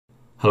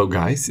Hello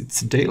guys,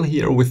 it's Dale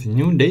here with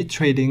new day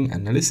trading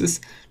analysis.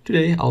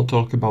 Today I'll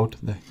talk about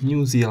the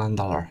New Zealand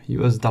dollar,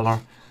 US dollar.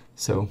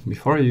 So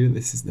before you,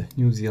 this is the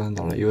New Zealand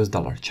dollar, US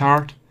dollar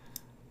chart,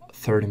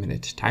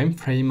 30-minute time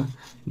frame.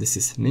 This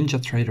is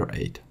NinjaTrader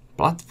 8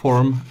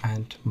 platform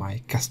and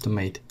my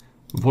custom-made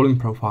volume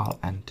profile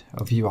and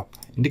VWAP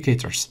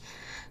indicators.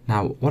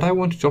 Now what I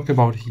want to talk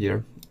about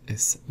here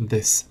is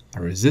this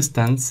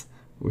resistance,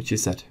 which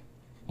is at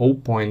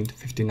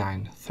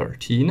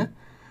 0.5913.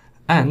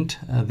 And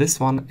this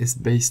one is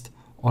based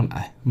on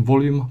a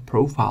volume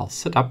profile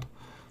setup,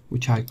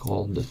 which I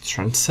call the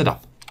trend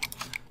setup.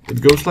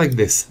 It goes like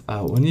this.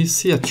 When you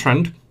see a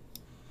trend,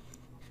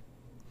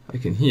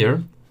 like in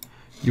here,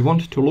 you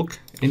want to look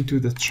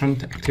into the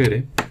trend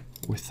activity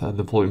with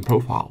the volume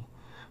profile.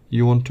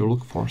 You want to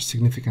look for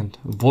significant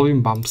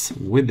volume bumps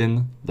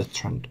within the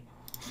trend,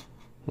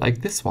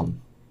 like this one.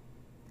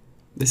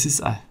 This is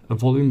a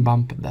volume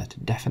bump that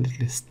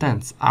definitely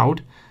stands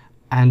out.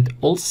 And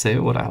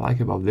also what I like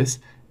about this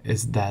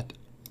is that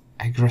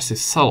aggressive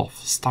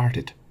sell-off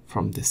started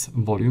from this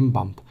volume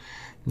bump.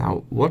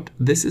 Now what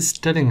this is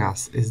telling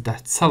us is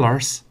that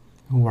sellers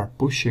who are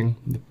pushing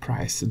the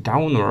price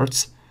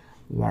downwards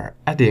were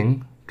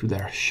adding to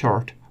their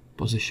short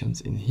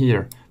positions in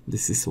here.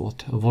 This is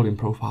what a volume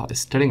profile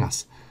is telling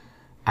us.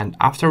 And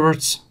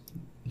afterwards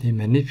they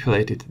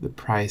manipulated the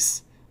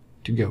price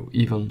to go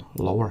even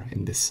lower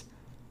in this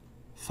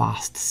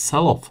fast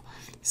sell-off.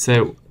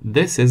 So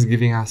this is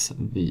giving us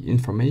the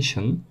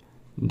information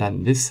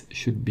that this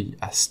should be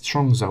a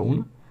strong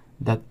zone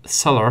that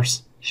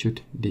sellers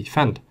should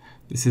defend.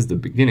 This is the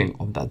beginning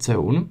of that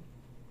zone.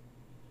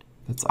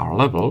 That's our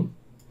level.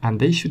 And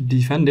they should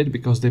defend it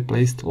because they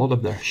placed a lot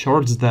of their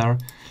shorts there.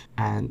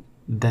 And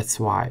that's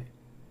why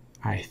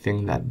I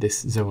think that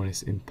this zone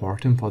is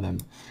important for them.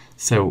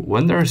 So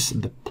when there's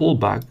the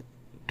pullback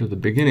to the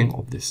beginning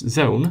of this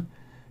zone,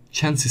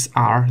 chances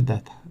are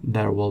that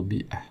there will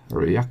be a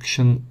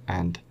reaction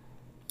and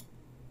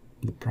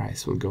the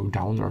price will go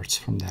downwards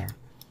from there.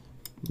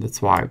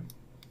 That's why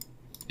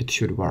it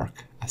should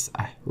work as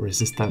a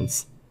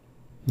resistance.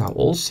 Now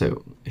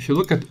also, if you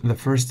look at the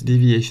first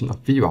deviation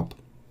of VWAP,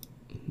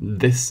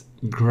 this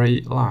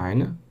gray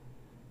line,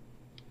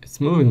 it's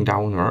moving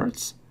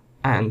downwards,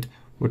 and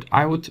what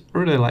I would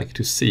really like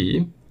to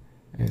see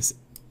is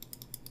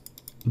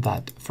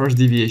that first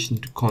deviation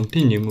to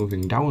continue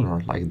moving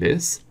downward like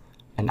this.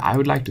 And I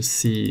would like to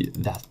see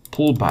that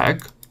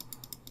pullback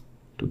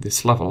to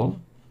this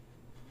level.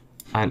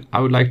 And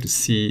I would like to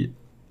see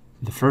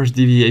the first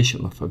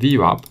deviation of a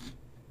VWAP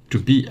to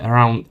be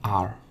around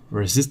our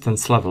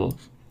resistance level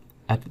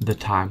at the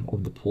time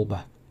of the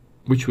pullback,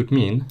 which would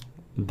mean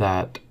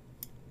that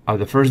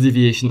the first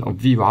deviation of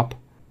VWAP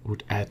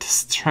would add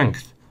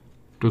strength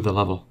to the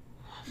level.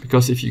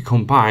 Because if you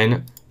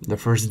combine the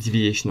first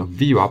deviation of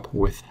VWAP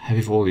with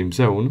heavy volume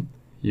zone,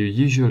 you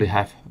usually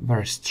have a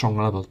very strong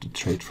level to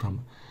trade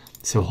from.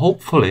 So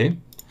hopefully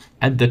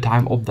at the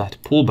time of that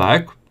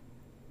pullback,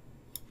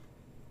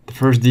 the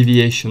first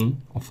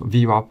deviation of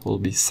VWAP will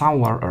be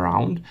somewhere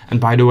around. And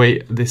by the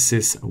way, this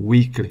is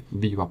weekly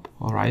VWAP,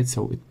 all right?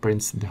 So it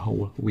prints the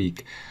whole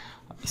week.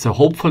 So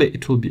hopefully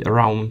it will be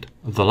around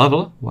the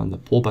level when the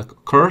pullback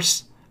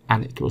occurs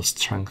and it will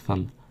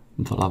strengthen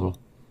the level.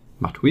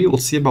 But we will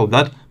see about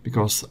that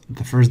because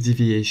the first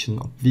deviation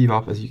of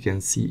VWAP, as you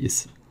can see,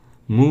 is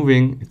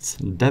moving, it's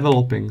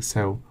developing,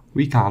 so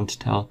we can't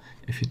tell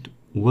if it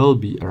will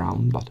be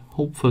around, but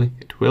hopefully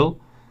it will,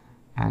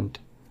 and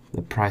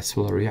the price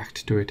will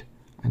react to it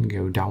and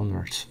go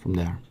downwards from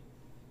there.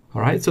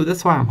 All right, so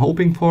that's what I'm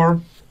hoping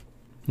for.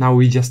 Now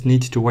we just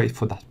need to wait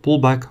for that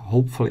pullback.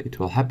 Hopefully it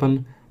will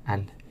happen,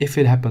 and if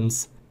it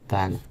happens,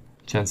 then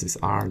chances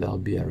are there'll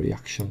be a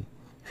reaction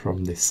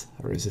from this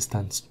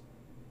resistance.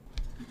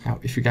 Now,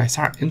 if you guys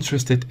are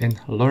interested in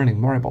learning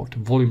more about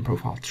volume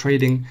profile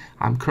trading,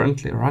 I'm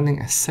currently running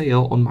a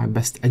sale on my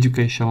best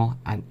educational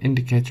and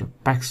indicator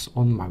packs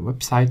on my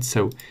website.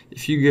 So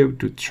if you go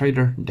to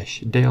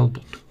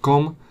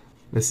trader-dale.com,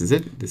 this is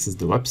it, this is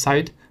the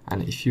website.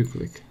 And if you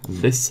click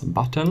this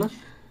button,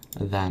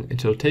 then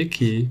it will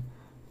take you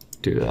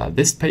to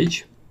this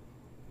page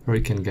where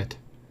you can get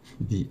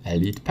the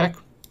elite pack,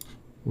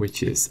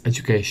 which is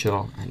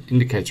educational and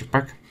indicator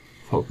pack,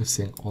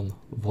 focusing on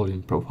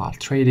volume profile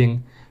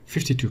trading,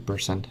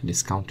 52%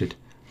 discounted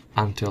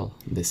until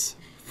this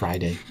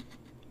Friday.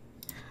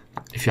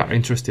 If you are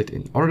interested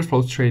in order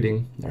flow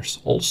trading, there's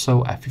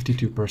also a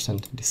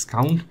 52%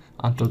 discount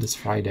until this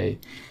Friday,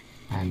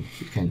 and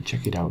you can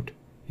check it out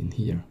in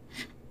here.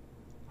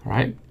 All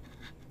right.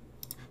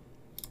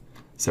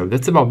 So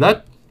that's about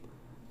that.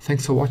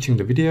 Thanks for watching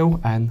the video,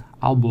 and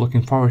I'll be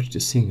looking forward to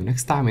seeing you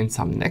next time in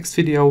some next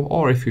video,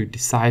 or if you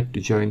decide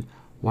to join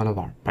one of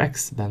our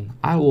packs, then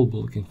I will be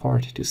looking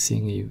forward to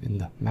seeing you in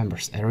the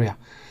members area.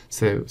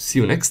 So see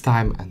you next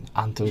time, and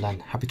until then,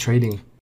 happy trading.